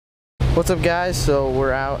What's up, guys? So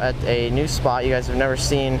we're out at a new spot. You guys have never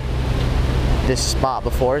seen this spot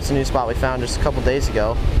before. It's a new spot we found just a couple days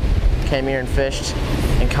ago. Came here and fished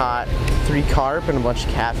and caught 3 carp and a bunch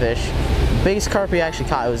of catfish. The biggest carp we actually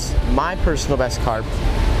caught, it was my personal best carp.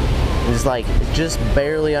 It was like just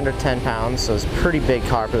barely under 10 pounds, so it was a pretty big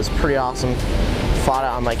carp. It was pretty awesome. Fought it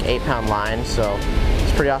on like 8-pound line, so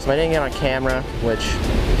it's pretty awesome. I didn't get on camera, which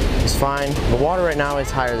is fine. The water right now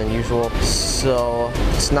is higher than usual, so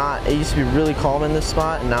it's not, it used to be really calm in this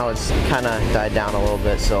spot, and now it's kind of died down a little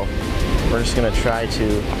bit, so we're just gonna try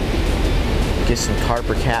to get some carp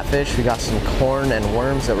or catfish. We got some corn and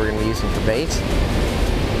worms that we're gonna be using for bait,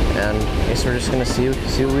 and I guess we're just gonna see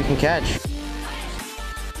what we can catch.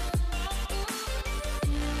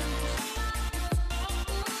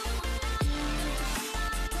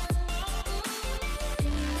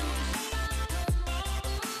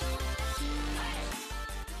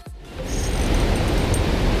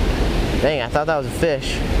 Dang, I thought that was a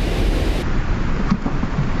fish.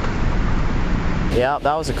 Yeah,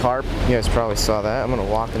 that was a carp. You guys probably saw that. I'm gonna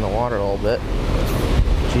walk in the water a little bit.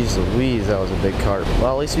 Jeez Louise, that was a big carp.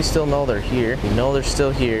 Well, at least we still know they're here. We know they're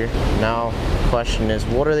still here. Now, the question is,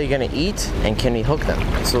 what are they gonna eat, and can we hook them?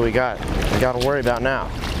 So we gotta worry about now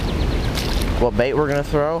what bait we're gonna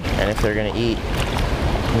throw, and if they're gonna eat.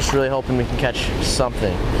 I'm just really hoping we can catch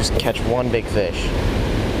something. Just catch one big fish.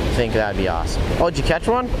 I think that'd be awesome. Oh, did you catch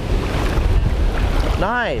one?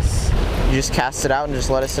 Nice. You just cast it out and just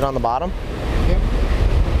let it sit on the bottom? Yep.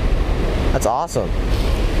 That's awesome.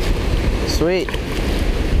 Sweet.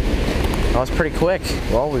 That was pretty quick.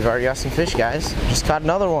 Well, we've already got some fish, guys. Just caught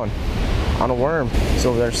another one on a worm. He's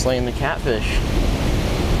over there slaying the catfish.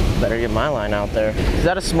 Better get my line out there. Is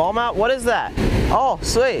that a smallmouth? What is that? Oh,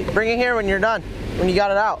 sweet. Bring it here when you're done, when you got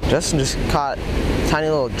it out. Justin just caught a tiny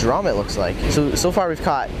little drum, it looks like. So far we've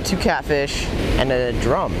caught 2 catfish and a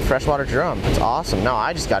drum, freshwater drum. That's awesome. Now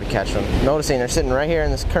I just got to catch them. Noticing they're sitting right here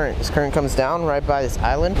in this current. This current comes down right by this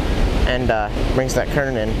island and brings that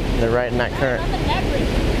current in. They're right in that current. On the Ned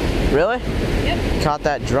rig. Really? Yep. Caught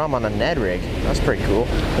that drum on a Ned rig. That's pretty cool.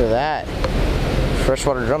 Look at that.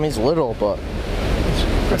 Freshwater drum. He's little, but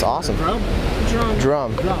that's awesome.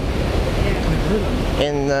 Drum.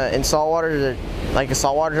 In saltwater, like a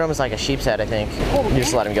saltwater drum is like a sheep's head, I think. You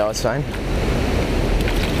just let him go, it's fine.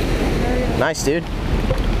 Nice, dude.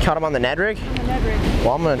 Caught him on the Ned rig? On the Ned rig.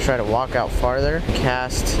 Well, I'm gonna try to walk out farther.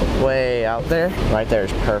 Cast way out there. Right there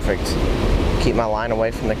is perfect. Keep my line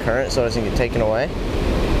away from the current so it doesn't get taken away.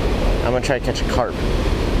 I'm gonna try to catch a carp.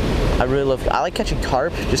 I like catching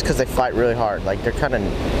carp just because they fight really hard. Like, they're kind of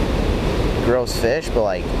gross fish, but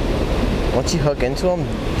like, once you hook into them,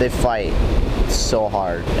 they fight so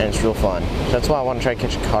hard, and it's real fun. So that's why I want to try to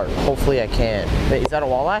catch a carp. Hopefully I can. Wait, is that a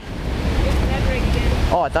walleye? It's the Ned rig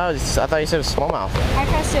again. Oh, I thought you said it was smallmouth. I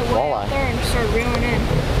cast it way Walleye. out there and started reeling in.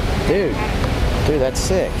 Dude, that's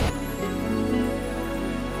sick.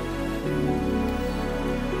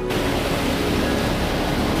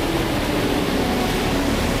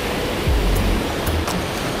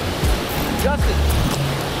 Justin!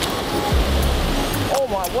 Oh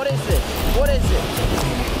my, what is this? What is it?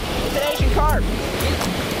 It's an Asian carp.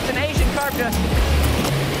 It's an Asian carp, Justin.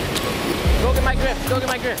 Go get my grips, go get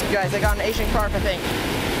my grips. You guys, I got an Asian carp, I think.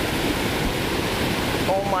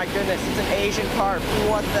 Oh my goodness, it's an Asian carp.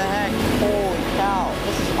 What the heck? Holy cow.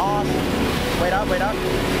 This is awesome. Wait up, wait up.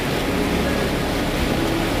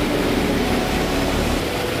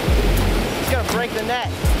 He's gonna break the net.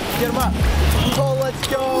 Get him up. Oh, let's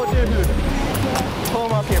go, dude. Pull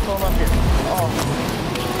him up here, pull him up here. Oh.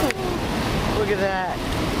 Look at that.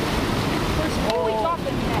 Holy top of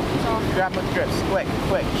the net. Grab him with the grips, quick,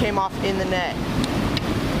 quick. Came off in the net.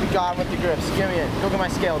 We got him with the grips. Give me it. Go get my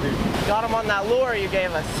scale, dude. Got him on that lure you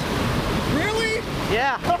gave us. Really?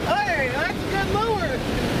 Yeah. Hey, that's a good lure.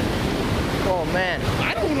 Oh man.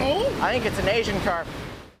 I don't know. I think it's an Asian carp.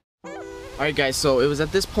 Alright guys, so it was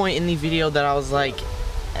at this point in the video that I was like,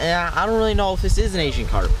 I don't really know if this is an Asian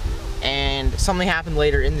carp. And something happened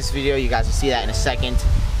later in this video, you guys will see that in a second,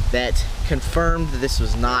 that confirmed that this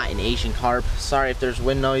was not an Asian carp. Sorry if there's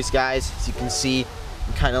wind noise, guys. As you can see,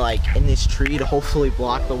 I'm kind of like in this tree to hopefully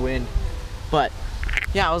block the wind. But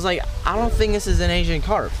yeah, I was like, I don't think this is an Asian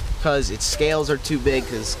carp because its scales are too big,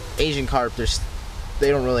 because Asian carp, they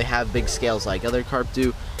don't really have big scales like other carp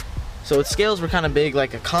do. So its scales were kind of big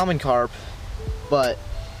like a common carp, but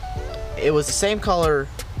it was the same color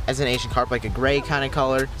as an Asian carp, like a gray kind of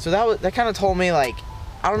color. So that kind of told me, like,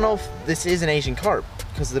 I don't know if this is an Asian carp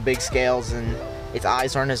because of the big scales and its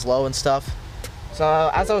eyes aren't as low and stuff.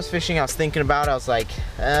 So as I was fishing, I was thinking about it. I was like,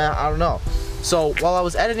 I don't know. So while I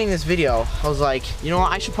was editing this video, I was like, you know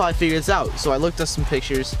what, I should probably figure this out. So I looked up some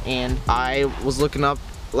pictures and I was looking up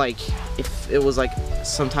like if it was like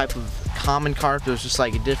some type of common carp, it was just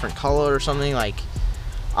like a different color or something. Like,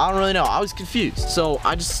 I don't really know, I was confused. So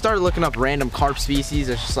I just started looking up random carp species.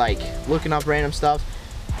 I was just like looking up random stuff,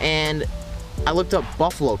 and I looked up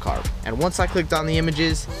buffalo carp, and once I clicked on the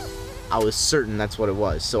images, I was certain that's what it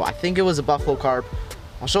was. So I think it was a buffalo carp.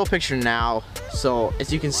 I'll show a picture now. So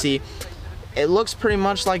as you can see, it looks pretty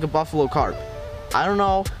much like a buffalo carp. I don't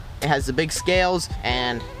know, it has the big scales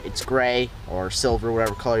and it's gray or silver,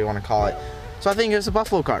 whatever color you want to call it. So I think it's a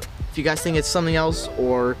buffalo carp. If you guys think it's something else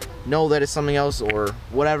or know that it's something else or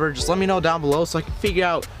whatever, just let me know down below so I can figure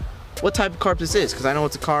out what type of carp this is, because I know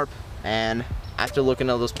it's a carp, and after looking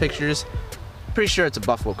at those pictures, I'm pretty sure it's a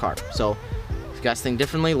buffalo carp. So if you guys think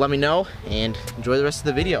differently, let me know and enjoy the rest of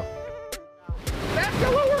the video. That's the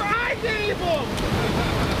lure I gave him!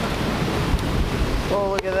 Oh,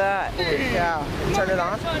 look at that. Holy cow. Turn it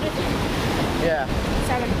on. Yeah.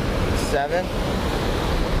 7?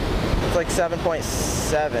 It's like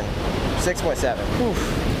 7.7. 6.7.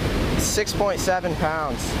 6.7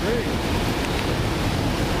 pounds.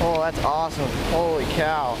 Oh, that's awesome. Holy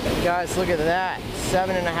cow. Guys, look at that.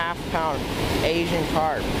 7.5 pound Asian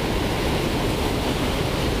carp.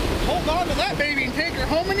 Hold on to that baby and take her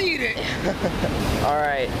home and eat it.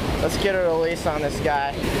 Alright, let's get a release on this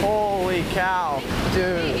guy. Holy cow.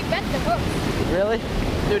 Dude. He bent the hook. Really?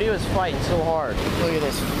 Dude, he was fighting so hard. Look at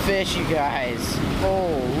this fish, you guys.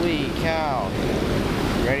 Holy cow.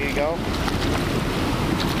 Ready to go?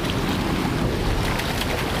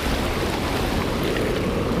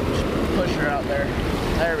 Just push her out there.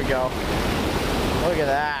 There we go. Look at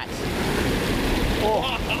that.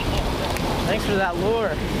 Oh. Thanks for that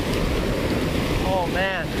lure. Oh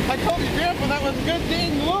man. I told you, Grandpa, that was a good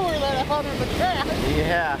dang lure that I found in the trap.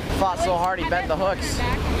 Yeah. Fought so hard he bent the hooks.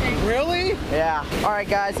 Really? Yeah. Alright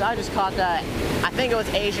guys, I just caught that. I think it was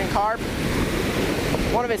Asian carp.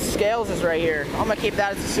 One of its scales is right here. I'm gonna keep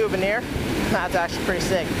that as a souvenir. That's actually pretty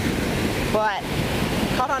sick. But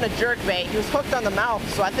caught on a jerkbait. He was hooked on the mouth,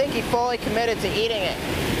 so I think he fully committed to eating it.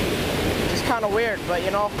 It's kind of weird, but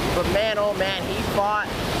you know. But man, oh man, he fought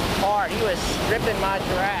hard. He was stripping my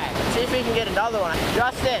drag. Let's see if we can get another one.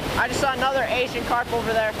 Justin, I just saw another Asian carp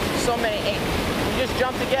over there. So many. He just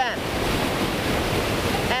jumped again.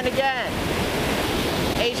 And again.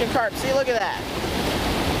 Asian carp. See, look at that.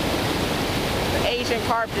 The Asian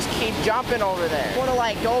carp just keep jumping over there. I want to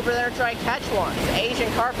like go over there and try and catch one. The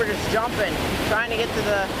Asian carp are just jumping, trying to get to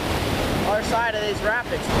the other side of these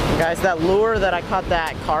rapids. Guys, that lure that I caught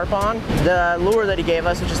that carp on, the lure that he gave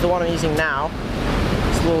us, which is the one I'm using now,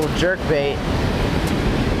 this little jerk bait,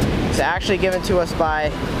 it's actually given to us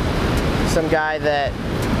by some guy that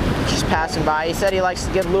just passing by. He said he likes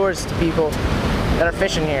to give lures to people that are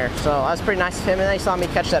fishing here, so that was pretty nice of him. And then he saw me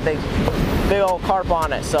catch that big old carp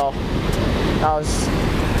on it, so that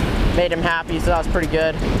made him happy. So that was pretty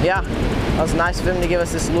good. Yeah, that was nice of him to give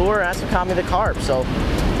us this lure, and that's what caught me the carp. So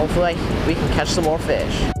hopefully we can catch some more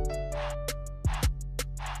fish.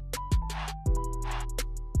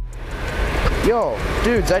 Yo,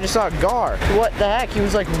 dudes, I just saw a gar. What the heck? He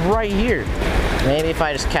was like right here. Maybe if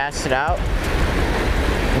I just cast it out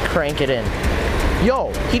and crank it in.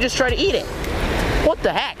 Yo, he just tried to eat it. What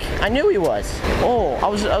the heck? I knew he was. Oh, I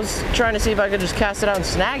was trying to see if I could just cast it out and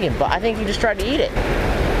snag him, but I think he just tried to eat it.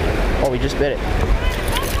 Oh, he just bit it.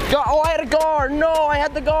 Oh, I had a gar. No, I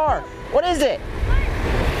had the gar. What is it?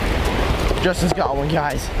 Justin's got one,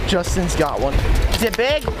 guys. Justin's got one. Is it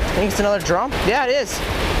big? I think it's another drum. Yeah, it is.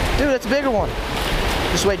 Dude, it's a bigger one.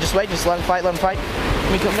 Just wait, just let him fight, let him fight.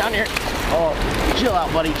 Let me come down here. Oh, chill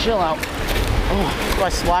out, buddy, chill out. Oh, do I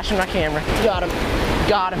splash him on camera? Got him.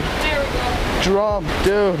 Got him. There we go. Drum,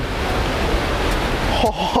 dude.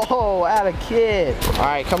 Oh, at a kid. All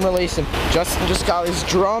right, come release him. Justin just got his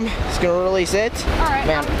drum. He's gonna release it. All right.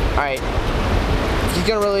 Man, all right. He's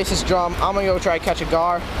gonna release his drum. I'm gonna go try to catch a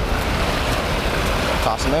gar.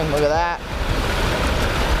 Toss him in, look at that.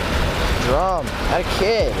 Drum, at a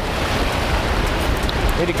kid.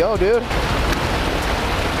 Way to go, dude.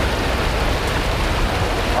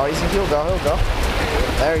 Oh, he'll go, he'll go.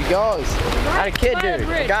 There he goes. At a kid,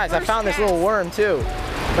 dude. Guys, I found this little worm too.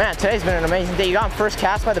 Man, today's been an amazing day. You got him first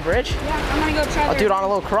cast by the bridge? Yeah, I'm gonna go try. Oh, dude, on a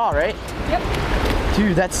little crawl, right? Yep.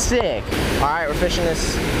 Dude, that's sick. All right, we're fishing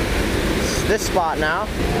this spot now.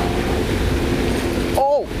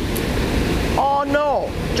 Oh! Oh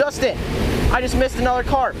no! Justin! I just missed another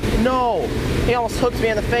carp. No! He almost hooked me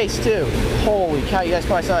in the face too. Holy cow, you guys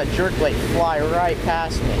probably saw that jerk bait fly right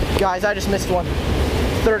past me. Guys, I just missed one.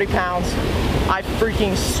 30 pounds. I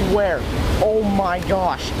freaking swear. Oh my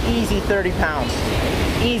gosh. Easy 30 pounds.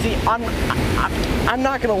 Easy. I'm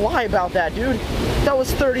not gonna lie about that, dude. That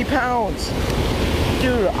was 30 pounds.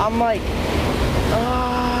 Dude, I'm like,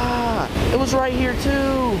 it was right here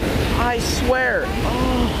too. I swear.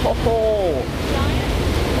 Oh,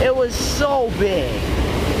 it was so big.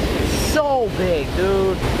 So big,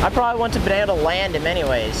 dude. I probably wouldn't have been able to land him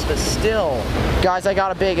anyways, but still. Guys, I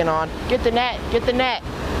got a big one on. Get the net, get the net.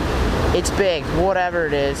 It's big, whatever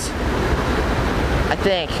it is. I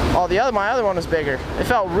think. Oh, my other one was bigger. It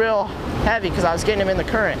felt real heavy because I was getting him in the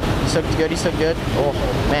current. He's so good, he's so good. Oh,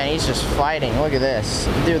 man, he's just fighting. Look at this.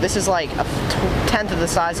 Dude, this is like a 1/10 of the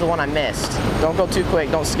size of the one I missed. Don't go too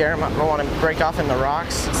quick, don't scare him. I don't want to break off in the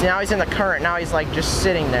rocks. See, now he's in the current. Now he's like just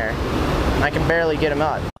sitting there. I can barely get him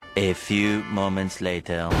up. A few moments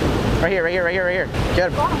later. Right here, right here, right here, right here.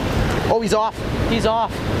 Get him. Oh, he's off. He's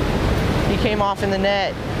off. He came off in the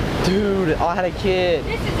net. Dude, I had a kid.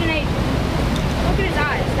 This is an Asian. Look at his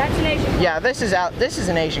eyes. That's an Asian carp. Yeah, this is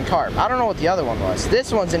an Asian carp. I don't know what the other one was.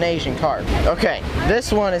 This one's an Asian carp. Okay,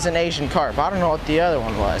 this one is an Asian carp. I don't know what the other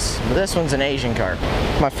one was, but this one's an Asian carp.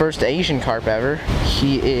 My first Asian carp ever.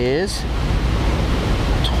 He is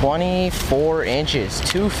 24 inches,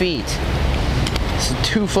 2 feet. It's a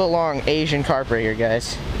 2 foot long Asian carp right here,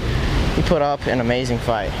 guys. He put up an amazing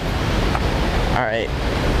fight. All right,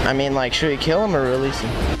 I mean, like, should we kill him or release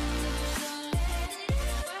him?